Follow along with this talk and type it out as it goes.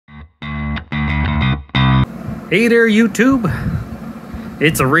Hey there, YouTube.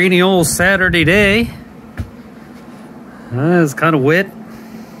 It's a rainy old Saturday day. It's kind of wet.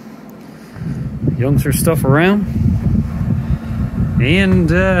 Youngster stuff around. And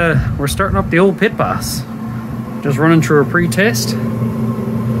we're starting up the old pit boss. Just running through a pre-test.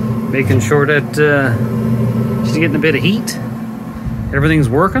 Making sure that she's getting a bit of heat. Everything's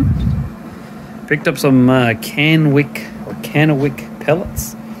working. Picked up some Canwick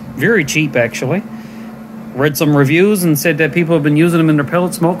pellets. Very cheap, actually. Read some reviews and said that people have been using them in their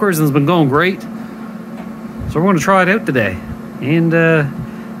pellet smokers and it's been going great. So we're going to try it out today. And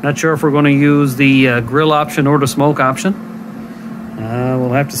not sure if we're going to use the grill option or the smoke option.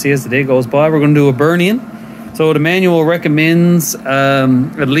 We'll have to see as the day goes by. We're going to do a burn-in. So the manual recommends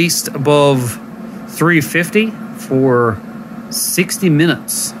at least above 350 for 60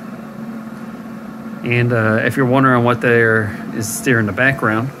 minutes. And if you're wondering what there is there in the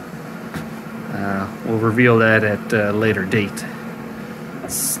background, we'll reveal that at a later date.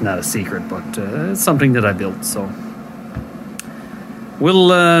 It's not a secret, but it's something that I built. So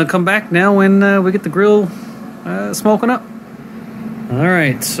we'll come back now when we get the grill smoking up. All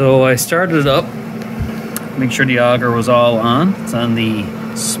right, so I started it up. Make sure the auger was all on. It's on the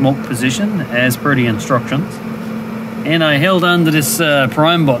smoke position as per the instructions. And I held on to this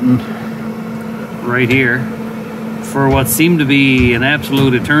prime button right here for what seemed to be an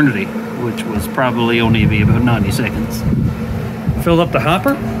absolute eternity, which was probably only be about 90 seconds. Filled up the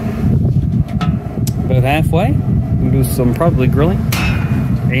hopper about halfway. We'll do some probably grilling,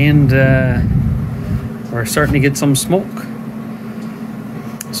 and we're starting to get some smoke.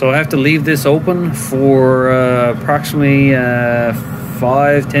 So I have to leave this open for approximately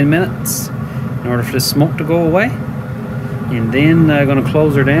 5-10 minutes in order for the smoke to go away. And then I'm going to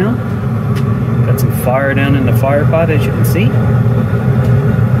close her down. Got some fire down in the fire pot, as you can see.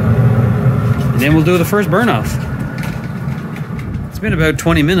 And then we'll do the first burn off. It's been about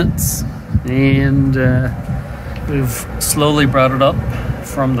 20 minutes, and we've slowly brought it up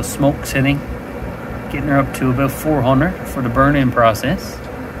from the smoke setting, getting her up to about 400 for the burn-in process.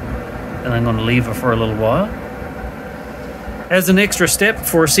 And I'm going to leave her for a little while. As an extra step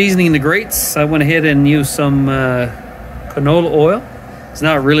for seasoning the grates, I went ahead and used some canola oil. It's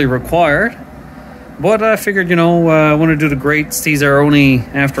not really required, but I figured, you know, I want to do the grates. These are only,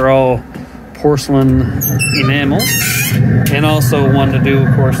 after all, porcelain enamel. And also wanted to do,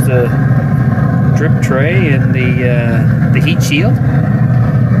 of course, the drip tray and the heat shield. You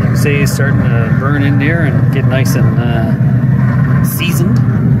can see it's starting to burn in there and get nice and seasoned.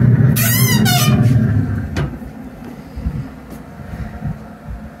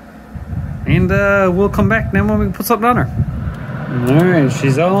 And we'll come back now when we put something on her. Alright,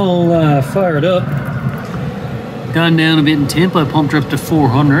 she's all fired up. Gone down a bit in temp. I pumped her up to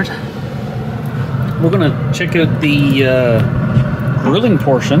 400. We're going to check out the grilling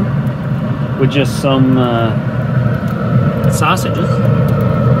portion with just some sausages.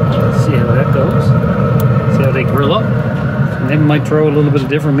 See how that goes. See how they grill up. And then we might throw a little bit of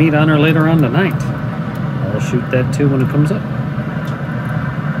different meat on her later on tonight. I'll shoot that too when it comes up.